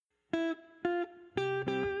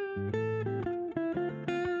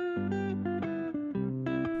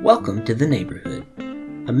Welcome to The Neighborhood,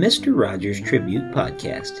 a Mr. Rogers tribute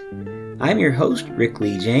podcast. I'm your host, Rick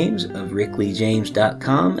Lee James of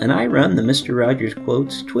rickleejames.com, and I run the Mr. Rogers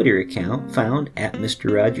Quotes Twitter account found at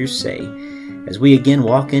Mr. Rogers Say. As we again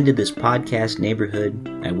walk into this podcast neighborhood,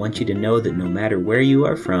 I want you to know that no matter where you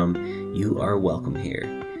are from, you are welcome here.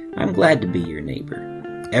 I'm glad to be your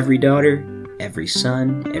neighbor. Every daughter, every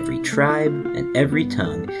son, every tribe, and every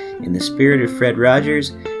tongue, in the spirit of Fred Rogers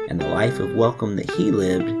and the life of welcome that he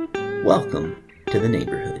lived, welcome to the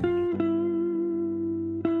neighborhood.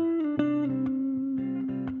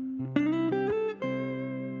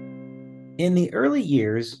 In the early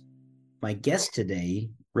years, my guest today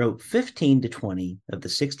wrote 15 to 20 of the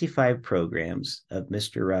 65 programs of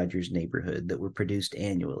Mr. Rogers' Neighborhood that were produced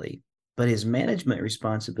annually. But his management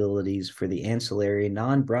responsibilities for the ancillary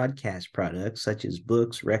non-broadcast products, such as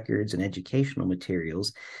books, records, and educational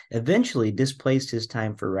materials, eventually displaced his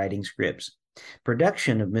time for writing scripts.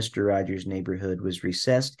 Production of Mr. Rogers' Neighborhood was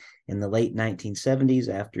recessed in the late 1970s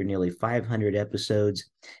after nearly 500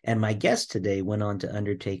 episodes, and my guest today went on to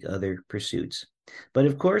undertake other pursuits. But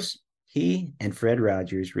of course, he and Fred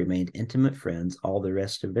Rogers remained intimate friends all the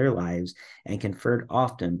rest of their lives and conferred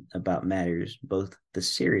often about matters both the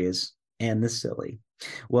serious and the silly.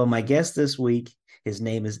 Well, my guest this week, his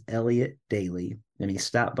name is Elliot Daly, and he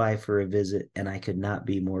stopped by for a visit, and I could not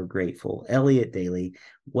be more grateful. Elliot Daly,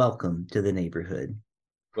 welcome to the neighborhood.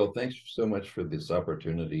 Well, thanks so much for this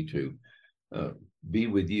opportunity to be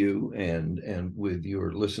with you and with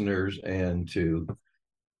your listeners, and to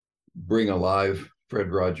bring alive Fred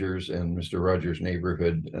Rogers and Mr. Rogers'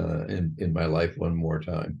 Neighborhood in my life one more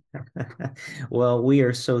time. Well, we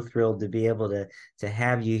are so thrilled to be able to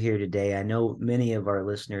have you here today. I know many of our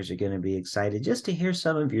listeners are going to be excited just to hear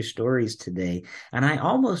some of your stories today. And I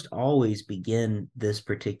almost always begin this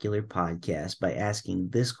particular podcast by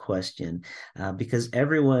asking this question, because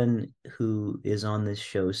everyone who is on this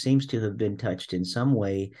show seems to have been touched in some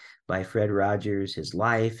way by Fred Rogers, his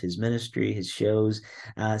life, his ministry, his shows.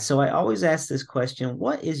 So I always ask this question: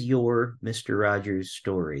 what is your Mr. Rogers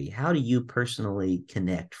story? How do you personally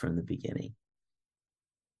connect from the beginning?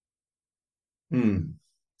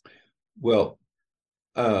 Well,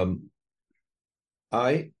 Fred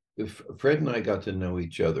and I got to know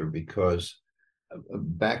each other because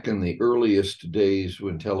back in the earliest days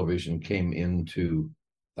when television came into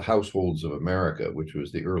the households of America, which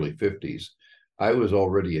was the early 50s, I was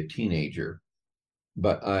already a teenager,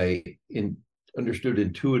 but I understood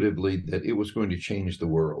intuitively that it was going to change the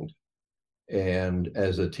world. And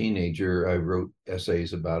as a teenager, I wrote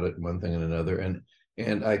essays about it, one thing and another,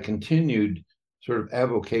 and I continued sort of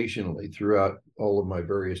avocationally throughout all of my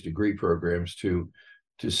various degree programs to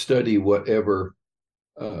study whatever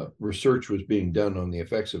research was being done on the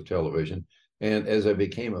effects of television. And as I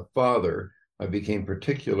became a father, I became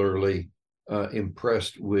particularly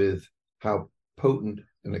impressed with how potent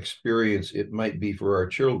an experience it might be for our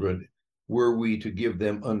children were we to give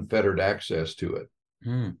them unfettered access to it.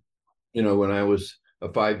 You know, when I was a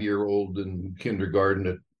 5-year-old in kindergarten,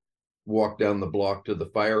 to walk down the block to the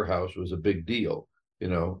firehouse was a big deal, you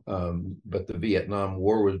know, but the Vietnam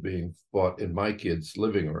War was being fought in my kids'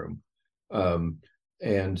 living room.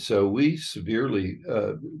 And so we severely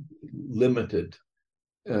limited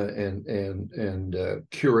and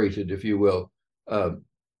curated, if you will,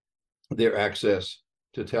 their access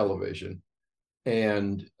to television.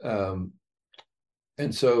 And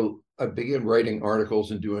so I began writing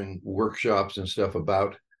articles and doing workshops and stuff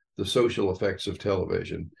about the social effects of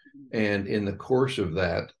television. And in the course of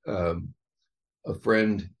that, a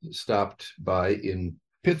friend stopped by in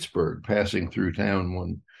Pittsburgh, passing through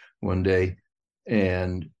town one day,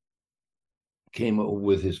 and came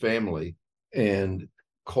with his family and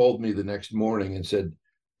called me the next morning and said,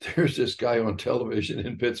 "There's this guy on television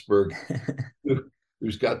in Pittsburgh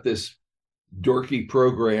who's got this dorky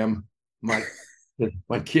program. My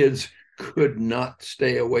kids could not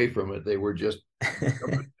stay away from it. They were just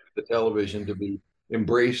the television to be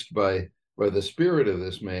embraced by the spirit of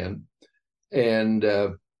this man." And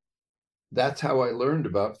that's how I learned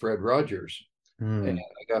about Fred Rogers. And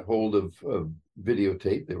I got hold of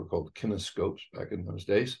videotape. They were called kinescopes back in those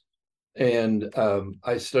days. And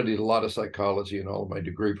I studied a lot of psychology in all of my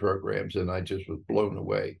degree programs, and I just was blown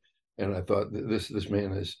away. And I thought, this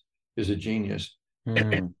man is a genius.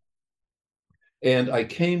 And I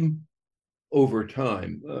came over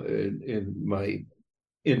time in my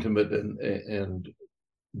intimate and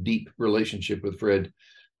deep relationship with Fred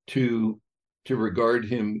to regard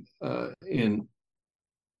him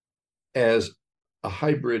as a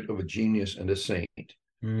hybrid of a genius and a saint.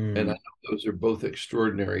 And I know those are both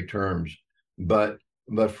extraordinary terms, but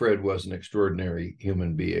but Fred was an extraordinary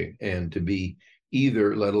human being, and to be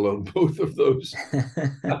either, let alone both of those,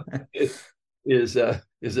 is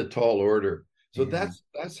is a tall order. So Yeah.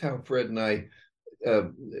 that's how Fred and I uh,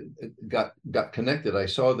 got connected. I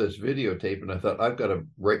saw this videotape and I thought, I've got to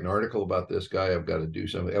write an article about this guy. I've got to do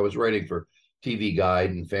something. I was writing for TV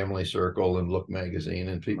Guide and Family Circle and Look Magazine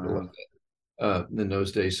and people like Wow. that in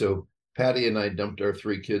those days. So Patty and I dumped our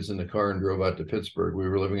three kids in the car and drove out to Pittsburgh. We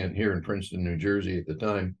were living here in Princeton, New Jersey at the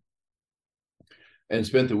time, and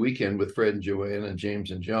spent the weekend with Fred and Joanne and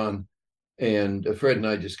James and John. And Fred and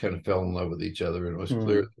I just kind of fell in love with each other, and it was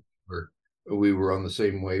clear that we were on the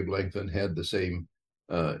same wavelength and had the same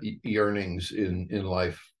yearnings in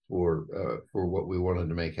life for what we wanted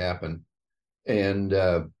to make happen. And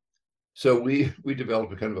so we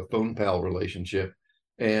developed a kind of a phone pal relationship,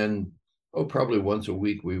 and probably once a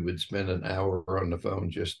week we would spend an hour on the phone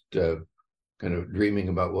just kind of dreaming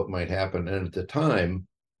about what might happen. And at the time,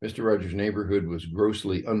 Mr. Rogers' Neighborhood was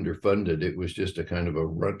grossly underfunded. It was just a kind of a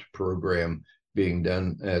runt program being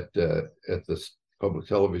done at the public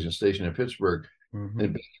television station in Pittsburgh. Mm-hmm.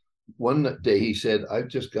 And one day he said, "I've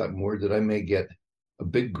just got more that I may get a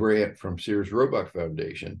big grant from Sears Roebuck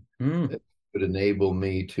Foundation that would enable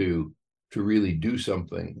me to really do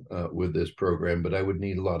something with this program, but I would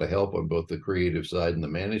need a lot of help on both the creative side and the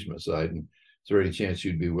management side. And is there any chance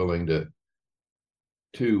you'd be willing to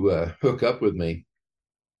hook up with me?"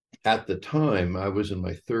 At the time, I was in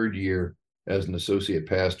my third year as an associate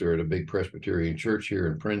pastor at a big Presbyterian church here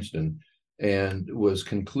in Princeton, and was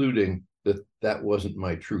concluding that that wasn't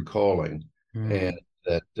my true calling, and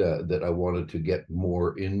that I wanted to get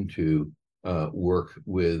more into work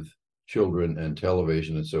with children and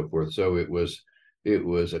television and so forth. So it was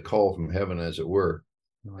a call from heaven, as it were.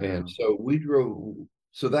 Wow. And so we drove.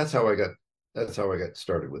 So that's how I got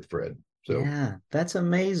started with Fred. So yeah, that's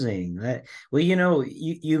amazing. Well,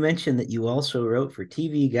 you mentioned that you also wrote for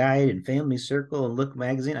TV Guide and Family Circle and Look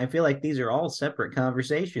Magazine. I feel like these are all separate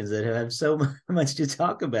conversations that have so much to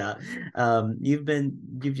talk about.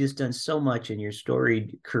 You've just done so much in your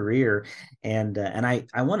storied career, and I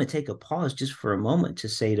want to take a pause just for a moment to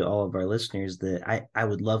say to all of our listeners that I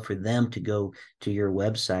would love for them to go to your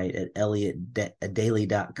website at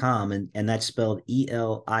EliotDaily.com, and that's spelled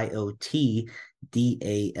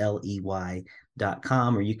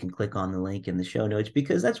ELIOTDALEY.com, or you can click on the link in the show notes,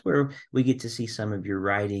 because that's where we get to see some of your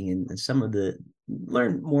writing and some of the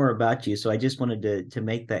learn more about you. So I just wanted to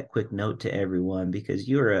make that quick note to everyone, because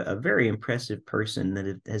you're a very impressive person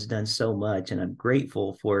that has done so much, and I'm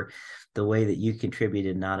grateful for the way that you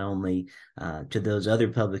contributed not only to those other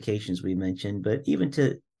publications we mentioned, but even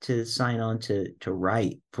to sign on to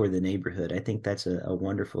write for the neighborhood. I think that's a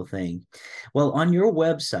wonderful thing. Well, on your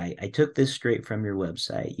website, I took this straight from your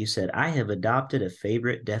website. You said, "I have adopted a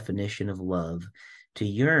favorite definition of love: to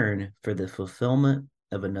yearn for the fulfillment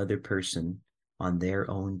of another person on their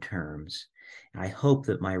own terms. I hope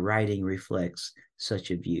that my writing reflects such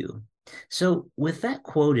a view." So, with that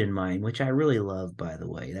quote in mind, which I really love, by the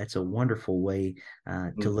way, that's a wonderful way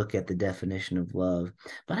to look at the definition of love.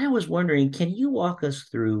 But I was wondering, can you walk us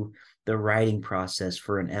through the writing process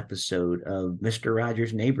for an episode of Mr.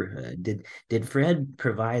 Rogers' Neighborhood? Did Fred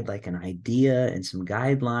provide like an idea and some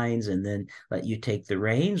guidelines and then let you take the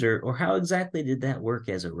reins, or how exactly did that work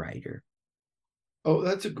as a writer? Oh,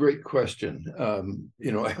 that's a great question.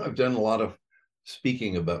 I've done a lot of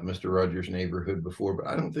speaking about Mr. Rogers' Neighborhood before, but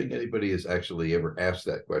I don't think anybody has actually ever asked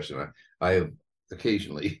that question. I have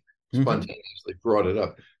occasionally spontaneously brought it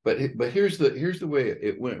up, but here's the way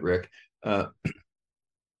it went, Rick.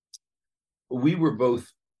 We were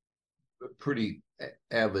both pretty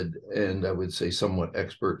avid, and I would say somewhat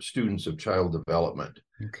expert students of child development.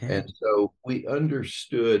 Okay. And so we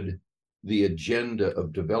understood the agenda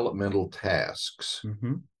of developmental tasks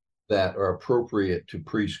that are appropriate to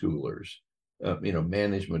preschoolers.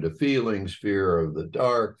 Management of feelings, fear of the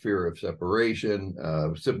dark, fear of separation,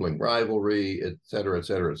 sibling rivalry, et cetera, et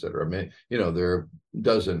cetera, et cetera. I mean, there are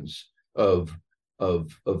dozens of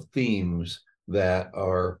themes that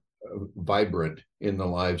are vibrant in the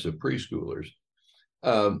lives of preschoolers.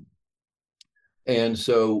 And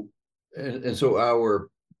so our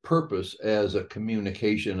purpose as a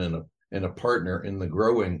communication and a partner in the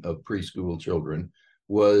growing of preschool children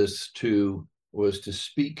was to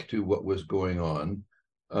speak to what was going on.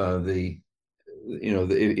 If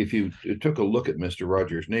you took a look at Mr.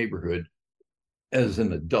 Rogers' Neighborhood as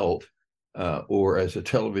an adult or as a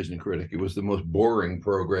television critic, it was the most boring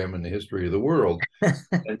program in the history of the world.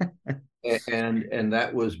 and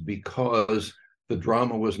that was because the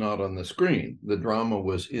drama was not on the screen. The drama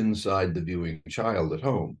was inside the viewing child at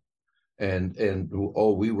home. and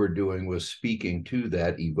all we were doing was speaking to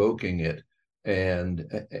that, evoking it, and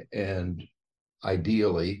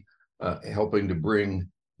ideally helping to bring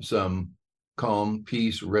some calm,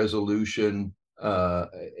 peace, resolution,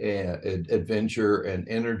 adventure, and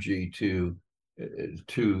energy to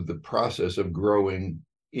the process of growing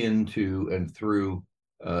into and through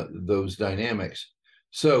those dynamics.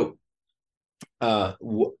 So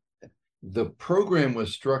the program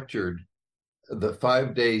was structured. The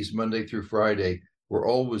 5 days, Monday through Friday, were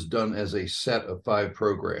always done as a set of 5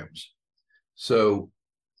 programs. So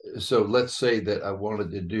let's say that I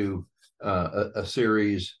wanted to do a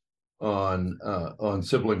series on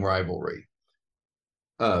sibling rivalry.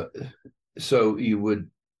 So you would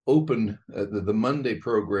open the Monday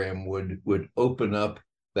program would open up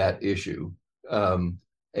that issue, and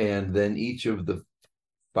then each of the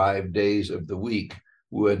 5 days of the week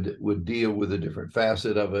would deal with a different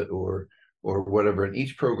facet of it, or whatever. And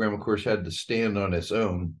each program, of course, had to stand on its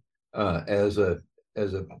own as a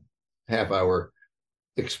half-hour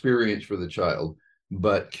experience for the child,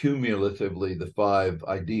 but cumulatively the 5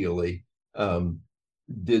 ideally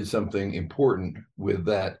did something important with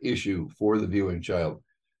that issue for the viewing child.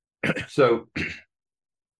 So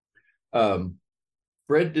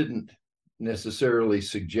Fred didn't necessarily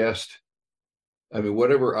suggest, I mean,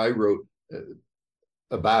 whatever I wrote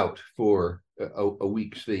about for a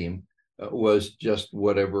week's theme was just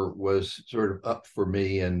whatever was sort of up for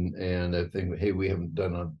me, and I think, hey, we haven't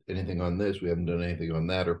done anything on this, we haven't done anything on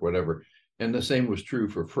that, or whatever. And the same was true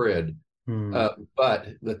for Fred. But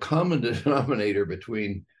the common denominator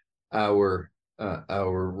between our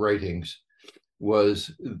writings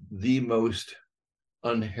was the most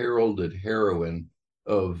unheralded heroine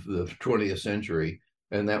of the 20th century,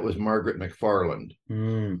 and that was Margaret McFarland.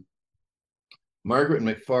 Margaret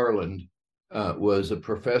McFarland was a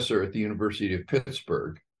professor at the University of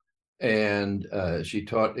Pittsburgh, and she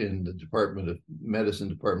taught in the Department of Medicine,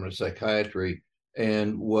 Department of Psychiatry,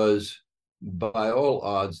 and was, by all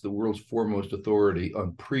odds, the world's foremost authority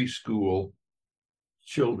on preschool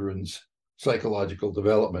children's psychological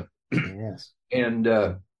development. Yes.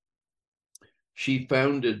 And she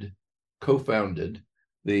co-founded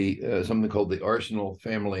the something called the Arsenal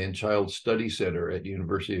Family and Child Study Center at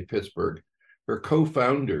University of Pittsburgh. Her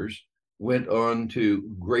co-founders went on to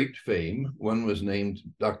great fame. One was named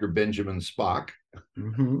Dr. Benjamin Spock,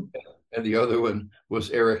 and the other one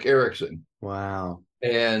was Erik Erikson. Wow.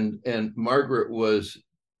 And Margaret was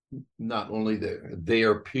not only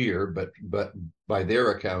their peer, but by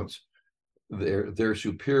their accounts, their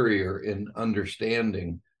superior in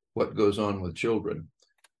understanding what goes on with children.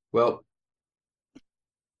 Well,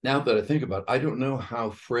 now that I think about it, I don't know how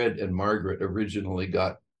Fred and Margaret originally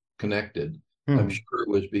got connected. I'm sure it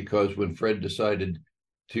was because when Fred decided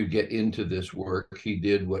to get into this work, he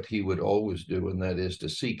did what he would always do, and that is to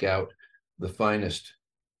seek out the finest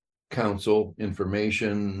counsel,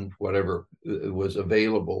 information, whatever was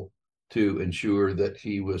available to ensure that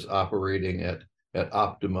he was operating at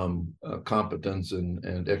optimum competence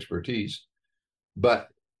and expertise. But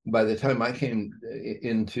by the time I came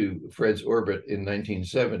into Fred's orbit in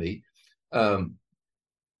 1970,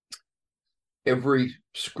 every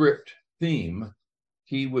script theme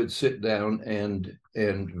he would sit down and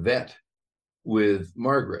vet with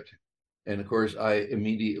Margaret. And of course, I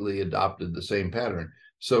immediately adopted the same pattern.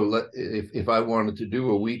 So if I wanted to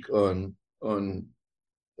do a week on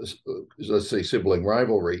let's say sibling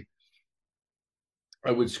rivalry,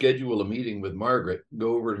 I would schedule a meeting with Margaret,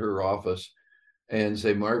 go over to her office, and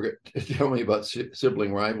say, Margaret, tell me about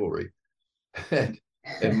sibling rivalry. And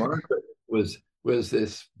Margaret was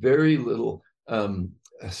this very little, a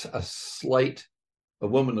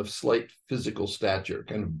woman of slight physical stature,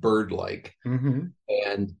 kind of bird-like,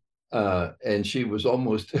 and she was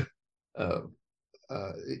almost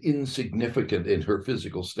insignificant in her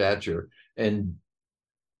physical stature, and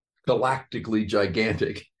galactically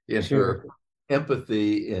gigantic in her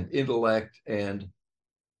empathy and intellect. And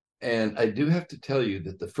I do have to tell you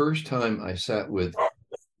that the first time I sat with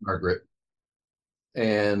Margaret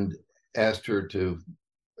and asked her to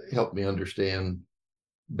help me understand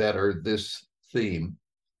better this theme,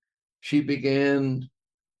 she began,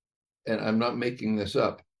 and I'm not making this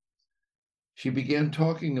up, she began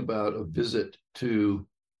talking about a visit to,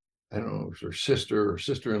 I don't know, her sister or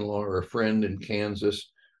sister-in-law or a friend in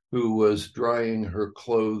Kansas who was drying her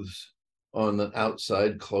clothes on the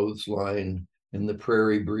outside clothesline in the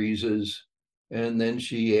prairie breezes. And then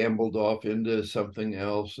she ambled off into something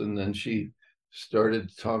else. And then she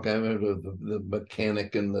started talking about the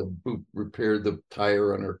mechanic and who repaired the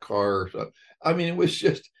tire on her car. So, I mean, it was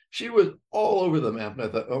just, she was all over the map. And I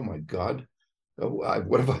thought, oh my God, oh,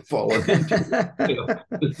 what have I fallen into? You know,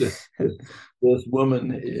 this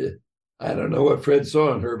woman, I don't know what Fred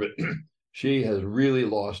saw in her, but she has really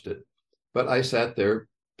lost it. But I sat there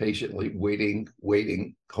patiently waiting,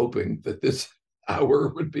 hoping that this hour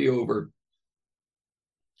would be over.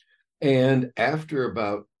 And after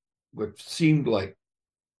about what seemed like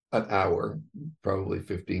an hour, probably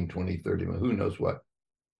 15, 20, 30 minutes, who knows what,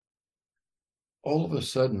 all of a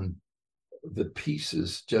sudden, the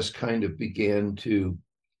pieces just kind of began to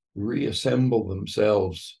reassemble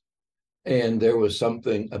themselves. And there was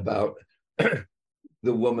something about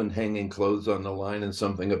the woman hanging clothes on the line, and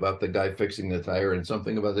something about the guy fixing the tire, and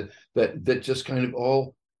something about it that just kind of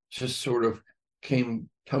all just sort of came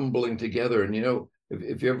tumbling together. And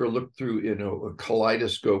if you ever look through a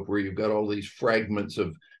kaleidoscope where you've got all these fragments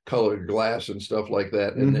of colored glass and stuff like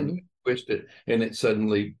that, and then you twist it and it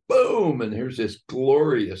suddenly boom, and here's this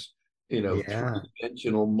glorious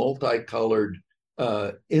three-dimensional multicolored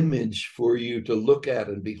image for you to look at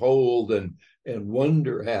and behold and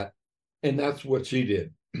wonder at. And that's what she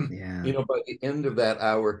did. Yeah. By the end of that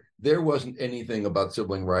hour, there wasn't anything about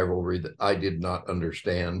sibling rivalry that I did not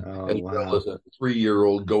understand, as well as a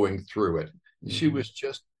 3-year-old going through it.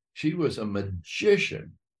 Mm-hmm. She was a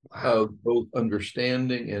magician of both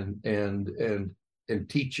understanding and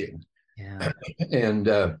teaching. Yeah.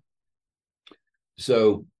 And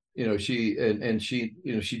so she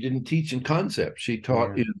didn't teach in concept. She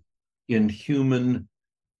taught in human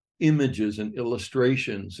images and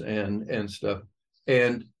illustrations and stuff.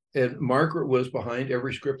 And Margaret was behind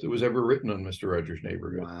every script that was ever written on Mr. Rogers'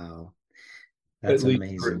 Neighborhood. Wow, that's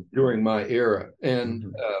amazing. During my era.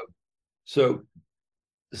 And so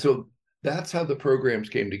that's how the programs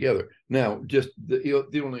came together. Now, just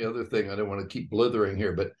the only other thing, I don't want to keep blithering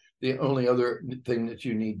here, but the only other thing that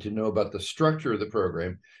you need to know about the structure of the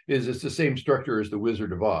program is it's the same structure as the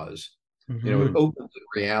Wizard of Oz. It opens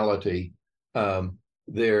in reality.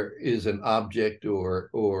 There is an object or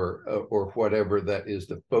whatever that is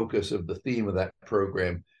the focus of the theme of that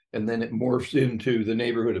program, and then it morphs into the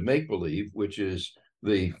neighborhood of make-believe, which is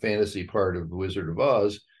the fantasy part of the Wizard of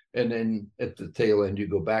Oz. And then at the tail end, you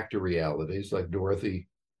go back to realities like Dorothy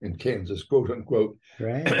in Kansas, quote unquote,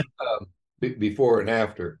 right? Before and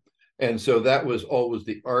after. And so that was always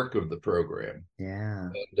the arc of the program. Yeah.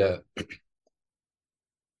 And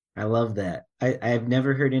I love that. I've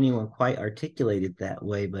never heard anyone quite articulate it that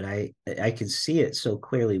way, but I can see it so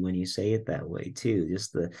clearly when you say it that way too.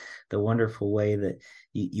 Just the wonderful way that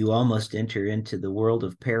you almost enter into the world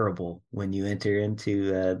of parable when you enter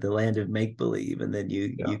into the land of make believe, and then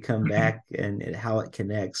you come back and how it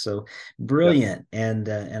connects. So brilliant. And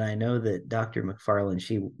I know that Dr. McFarland,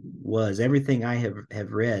 she was everything I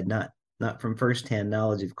have read, not from firsthand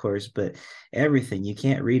knowledge, of course, but everything. You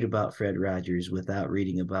can't read about Fred Rogers without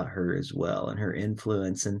reading about her as well, and her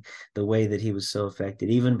influence and the way that he was so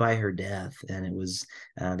affected, even by her death. And it was,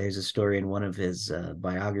 there's a story in one of his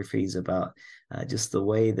biographies about just the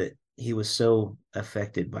way that he was so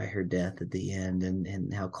affected by her death at the end,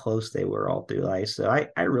 and how close they were all through life. So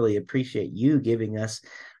I really appreciate you giving us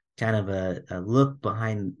kind of a look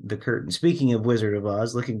behind the curtain. Speaking of Wizard of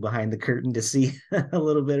Oz, looking behind the curtain to see a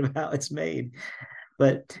little bit of how it's made.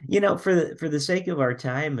 But for the sake of our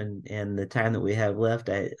time and the time that we have left,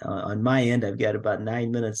 on my end, I've got about 9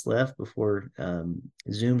 minutes left before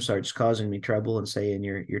Zoom starts causing me trouble and saying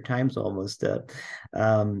your time's almost up.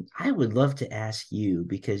 I would love to ask you,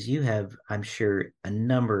 because you have, I'm sure, a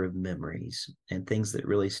number of memories and things that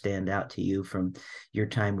really stand out to you from your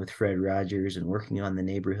time with Fred Rogers and working on the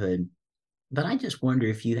neighborhood. But I just wonder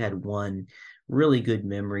if you had one really good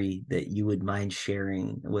memory that you would mind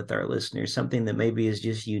sharing with our listeners, something that maybe is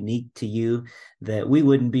just unique to you that we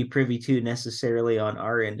wouldn't be privy to necessarily on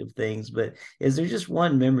our end of things. But is there just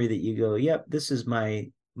one memory that you go, yep, this is my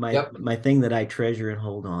thing that I treasure and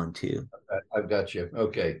hold on to? I've got you.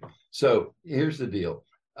 Okay. So here's the deal.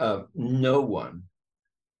 No one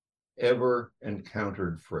ever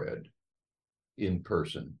encountered Fred in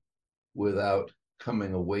person without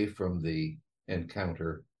coming away from the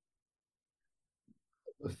encounter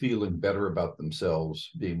feeling better about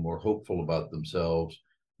themselves, being more hopeful about themselves,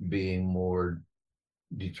 being more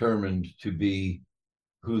determined to be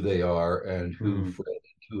who they are and who Fred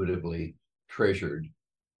intuitively treasured.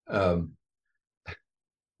 Patty,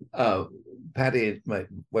 my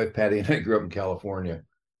wife Patty, and I grew up in California,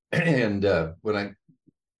 and when I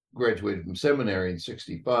graduated from seminary in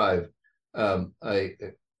 '65, I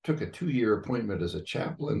took a 2-year appointment as a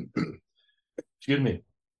chaplain. Excuse me.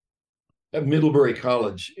 At Middlebury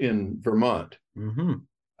College in Vermont.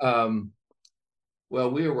 Well,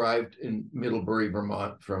 we arrived in Middlebury,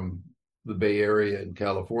 Vermont from the Bay Area in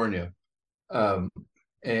California Um,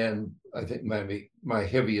 and I think my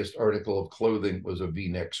heaviest article of clothing was a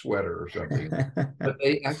V-neck sweater or something. But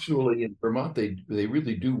they actually in Vermont they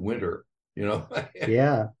really do winter, you know.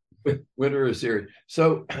 Yeah. Winter is serious.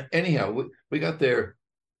 So anyhow, we got there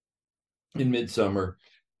in midsummer,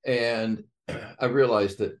 and I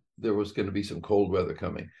realized that there was going to be some cold weather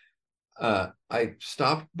coming. I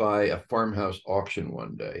stopped by a farmhouse auction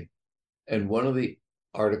one day, and one of the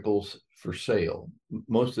articles for sale,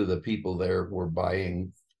 most of the people there were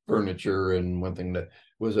buying furniture, and one thing that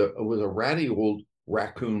was a ratty old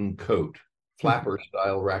raccoon coat, flapper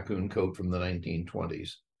style raccoon coat from the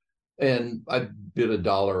 1920s. And I bid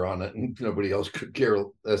 $1 on it, and nobody else could care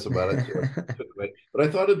less about it. So I took it away. But I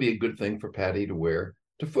thought it'd be a good thing for Patty to wear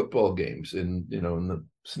to football games in the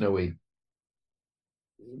snowy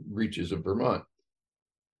reaches of Vermont.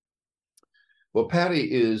 Well, Patty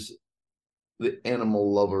is the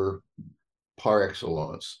animal lover par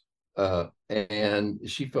excellence, and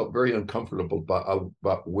she felt very uncomfortable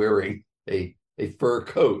about wearing a fur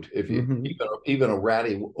coat, if you Hmm. even a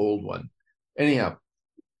ratty old one. Anyhow,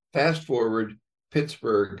 fast forward,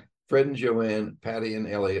 Pittsburgh. Fred and Joanne, Patty and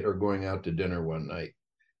Elliot are going out to dinner one night.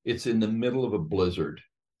 It's in the middle of a blizzard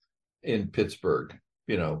in Pittsburgh.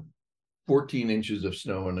 14 inches of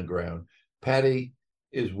snow on the ground. Patty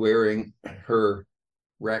is wearing her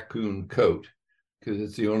raccoon coat because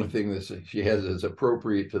it's the only thing that she has that's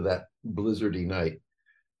appropriate to that blizzardy night.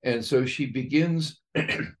 And so she begins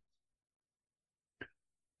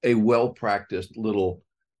a well-practiced little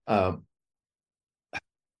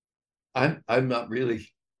I'm not really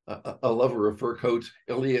a lover of fur coats.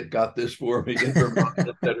 Elliot got this for me in Vermont, et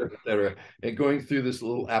cetera, et cetera. And going through this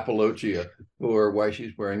little apologia for why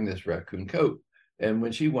she's wearing this raccoon coat. And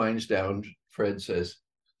when she winds down, Fred says,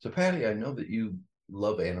 "So Patty, I know that you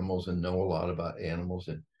love animals and know a lot about animals.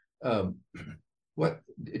 And um, what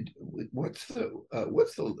what's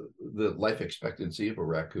the life expectancy of a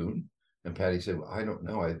raccoon?" And Patty said, "Well, I don't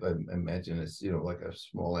know. I imagine it's, like a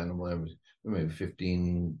small animal, maybe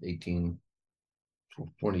 15, 18,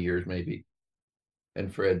 20 years maybe."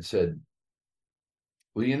 And Fred said,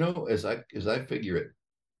 "Well, as I figure it,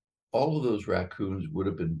 all of those raccoons would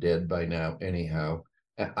have been dead by now anyhow.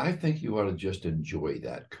 And I think you ought to just enjoy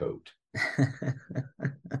that coat."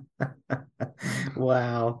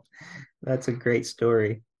 Wow, that's a great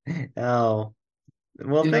story. Oh,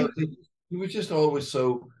 well, thank. He was just always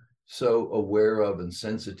so aware of and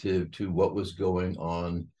sensitive to what was going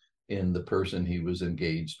on in the person he was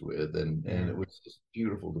engaged with, and Yeah, it was just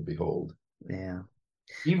beautiful to behold. yeah.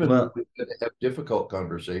 Even when Well, we had to have difficult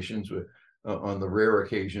conversations with, on the rare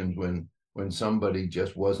occasions when somebody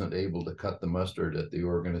just wasn't able to cut the mustard at the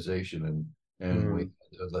organization, and we mm,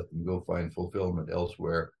 had to let them go find fulfillment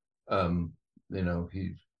elsewhere. Um,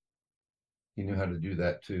 he knew how to do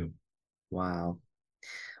that too. wow.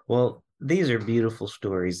 Well, these are beautiful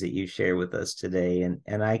stories that you share with us today,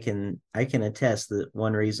 and I can attest that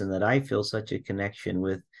one reason that I feel such a connection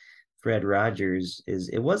with Fred Rogers is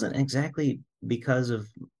it wasn't exactly because of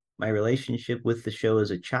my relationship with the show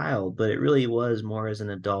as a child, but it really was more as an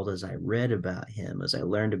adult as I read about him, as I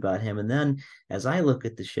learned about him, and then as I look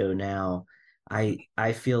at the show now,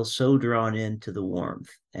 I feel so drawn into the warmth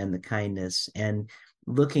and the kindness and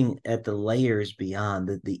looking at the layers beyond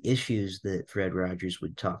the issues that Fred Rogers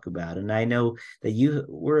would talk about. And I know that you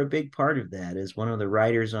were a big part of that as one of the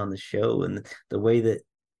writers on the show, and the way that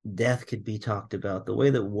death could be talked about, the way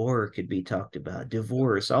that war could be talked about,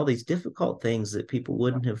 divorce, all these difficult things that people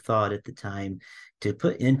wouldn't have thought at the time to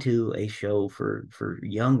put into a show for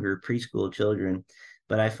younger preschool children.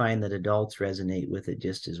 But I find that adults resonate with it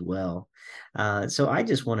just as well. So I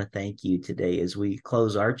just want to thank you today as we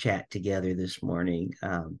close our chat together this morning.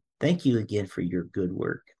 Thank you again for your good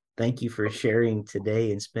work. Thank you for sharing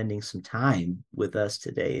today and spending some time with us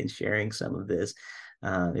today and sharing some of this.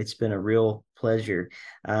 It's been a real pleasure.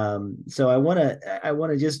 So I want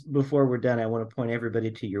to just before we're done, I want to point everybody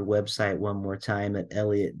to your website one more time at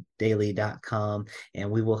elliottdaily.com, and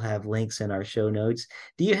we will have links in our show notes.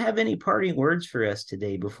 Do you have any parting words for us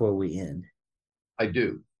today before we end? I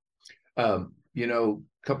do. A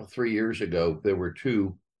couple 3 years ago, there were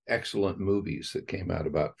two excellent movies that came out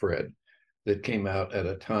about Fred, that came out at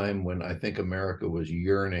a time when I think America was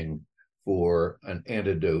yearning for an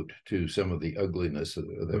antidote to some of the ugliness that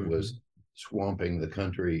Mm-hmm. was swamping the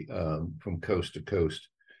country, from coast to coast.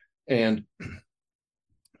 And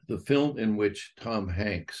the film in which Tom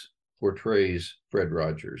Hanks portrays Fred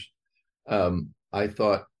Rogers, I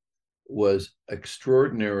thought was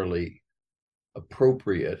extraordinarily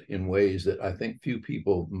appropriate in ways that I think few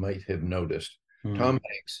people might have noticed. Mm. Tom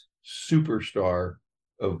Hanks, superstar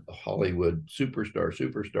of Hollywood,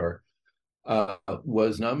 superstar,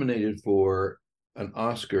 was nominated for an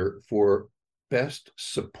Oscar for Best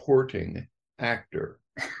Supporting Actor.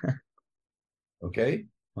 Okay?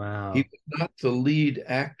 Wow. He was not the lead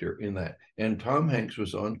actor in that. And Tom Hanks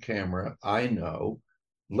was on camera, I know,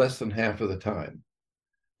 less than half of the time.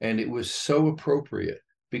 And it was so appropriate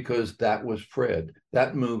because that was Fred.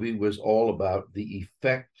 That movie was all about the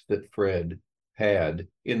effect that Fred had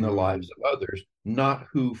in the lives of others, not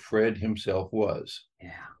who Fred himself was.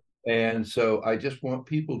 Yeah. And so I just want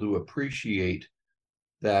people to appreciate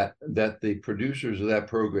that the producers of that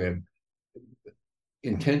program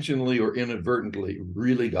intentionally or inadvertently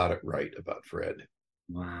really got it right about Fred.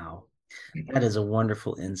 Wow. That is a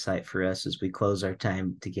wonderful insight for us as we close our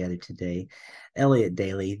time together today. Elliot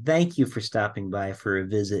Daly, thank you for stopping by for a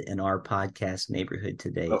visit in our podcast neighborhood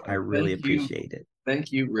today. Well, I really appreciate it.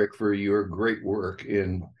 Thank you, Rick, for your great work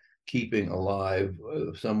in keeping alive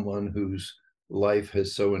someone whose life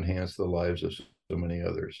has so enhanced the lives of so many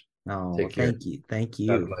others. Oh, Take care. thank you. Thank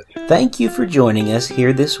you. Thank you for joining us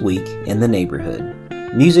here this week in the neighborhood.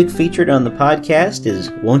 Music featured on the podcast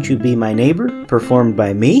is Won't You Be My Neighbor, performed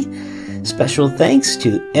by me. Special thanks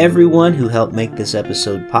to everyone who helped make this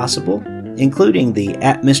episode possible, including the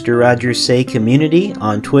 @Mr. Rogers Say community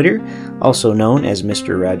on Twitter, also known as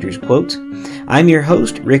Mr. Rogers Quotes. I'm your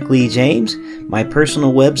host, Rick Lee James. My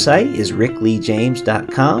personal website is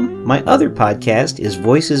rickleejames.com. My other podcast is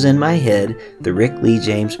Voices in My Head, the Rick Lee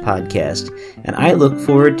James Podcast, and I look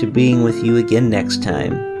forward to being with you again next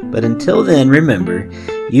time. But until then, remember,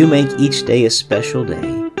 you make each day a special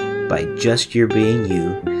day by just your being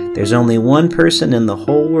you. There's only one person in the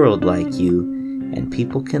whole world like you, and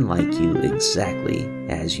people can like you exactly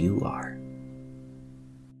as you are.